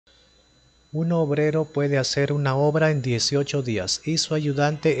Un obrero puede hacer una obra en 18 días y su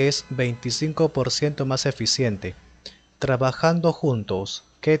ayudante es 25% más eficiente. Trabajando juntos,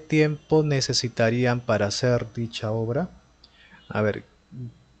 ¿qué tiempo necesitarían para hacer dicha obra? A ver,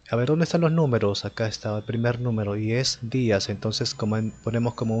 ¿dónde están los números? Acá está el primer número y es días, entonces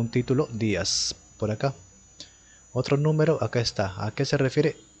ponemos como un título días, por acá. Otro número, acá está. ¿A qué se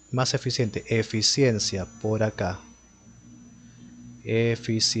refiere? Más eficiente, eficiencia, por acá.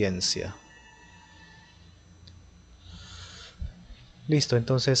 Eficiencia. Listo,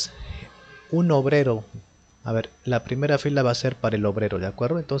 entonces un obrero. A ver, la primera fila va a ser para el obrero, ¿de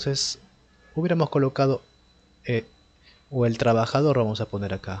acuerdo? Entonces hubiéramos colocado, eh, o el trabajador vamos a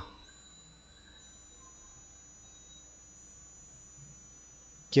poner acá.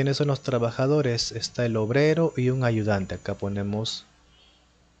 ¿Quiénes son los trabajadores? Está el obrero y un ayudante. Acá ponemos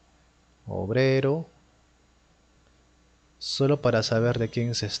obrero, solo para saber de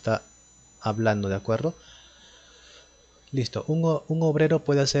quién se está hablando, ¿de acuerdo? Listo, un obrero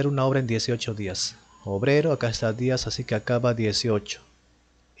puede hacer una obra en 18 días. Obrero, acá está días, así que acaba 18.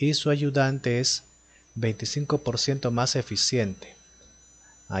 Y su ayudante es 25% más eficiente.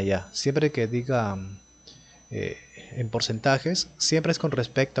 Allá, siempre que diga eh, en porcentajes, siempre es con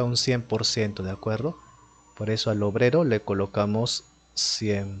respecto a un 100%, ¿de acuerdo? Por eso al obrero le colocamos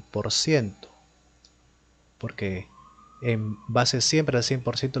 100%, porque en base siempre al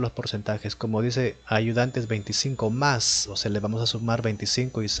 100% los porcentajes. Como dice ayudantes 25 más, o sea, le vamos a sumar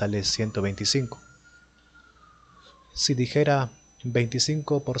 25 y sale 125. Si dijera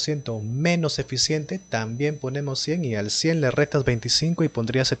 25% menos eficiente, también ponemos 100 y al 100 le restas 25 y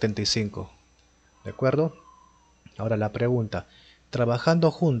pondría 75. ¿De acuerdo? Ahora la pregunta,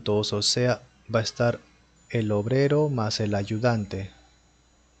 trabajando juntos, o sea, va a estar el obrero más el ayudante.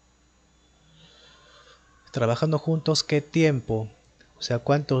 Trabajando juntos, ¿qué tiempo? O sea,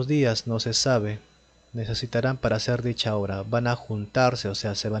 ¿cuántos días? No se sabe. Necesitarán para hacer dicha obra. Van a juntarse, o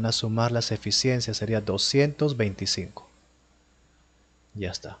sea, se van a sumar las eficiencias, sería 225.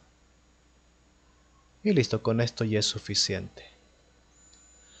 Ya está. Y listo, con esto ya es suficiente.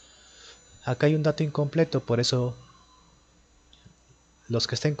 Acá hay un dato incompleto, por eso los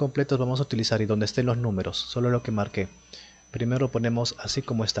que estén completos vamos a utilizar y donde estén los números, solo lo que marqué. Primero ponemos así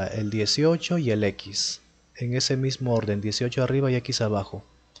como está, el 18 y el X. En ese mismo orden, 18 arriba y X abajo.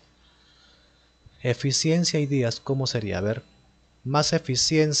 Eficiencia y días, ¿cómo sería? A ver, más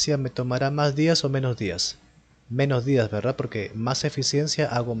eficiencia me tomará más días o menos días. Menos días, ¿verdad? Porque más eficiencia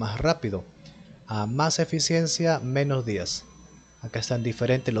hago más rápido. A más eficiencia, menos días. Acá están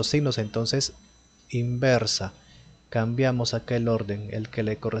diferentes los signos, entonces inversa. Cambiamos acá el orden. El que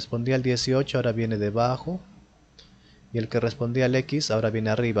le correspondía al 18 ahora viene debajo. Y el que respondía al X ahora viene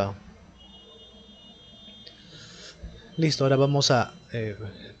arriba. Listo, ahora vamos a...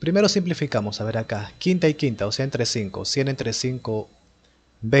 primero simplificamos, a ver acá. Quinta y quinta, o sea entre 5. 100 entre 5,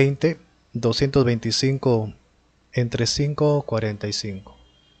 20. 225 entre 5, 45.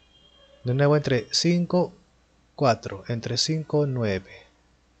 De nuevo entre 5, 4. Entre 5, 9.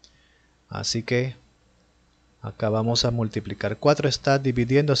 Así que acá vamos a multiplicar. 4 está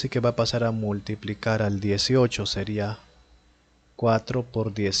dividiendo, así que va a pasar a multiplicar al 18. Sería 4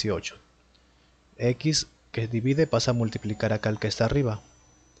 por 18. X que divide pasa a multiplicar acá al que está arriba.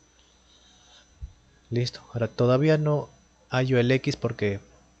 Listo. Ahora todavía no hallo el X porque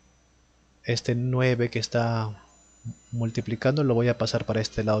este 9 que está multiplicando lo voy a pasar para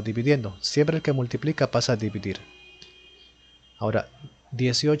este lado dividiendo. Siempre el que multiplica pasa a dividir. Ahora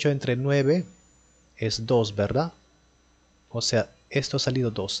 18 entre 9 es 2, ¿verdad? O sea, esto ha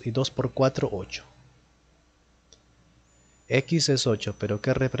salido 2 y 2 por 4, 8. X es 8, pero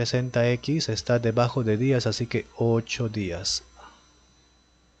 ¿qué representa X? Está debajo de días, así que 8 días.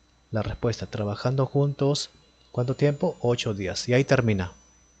 La respuesta, trabajando juntos, ¿cuánto tiempo? 8 días. Y ahí termina.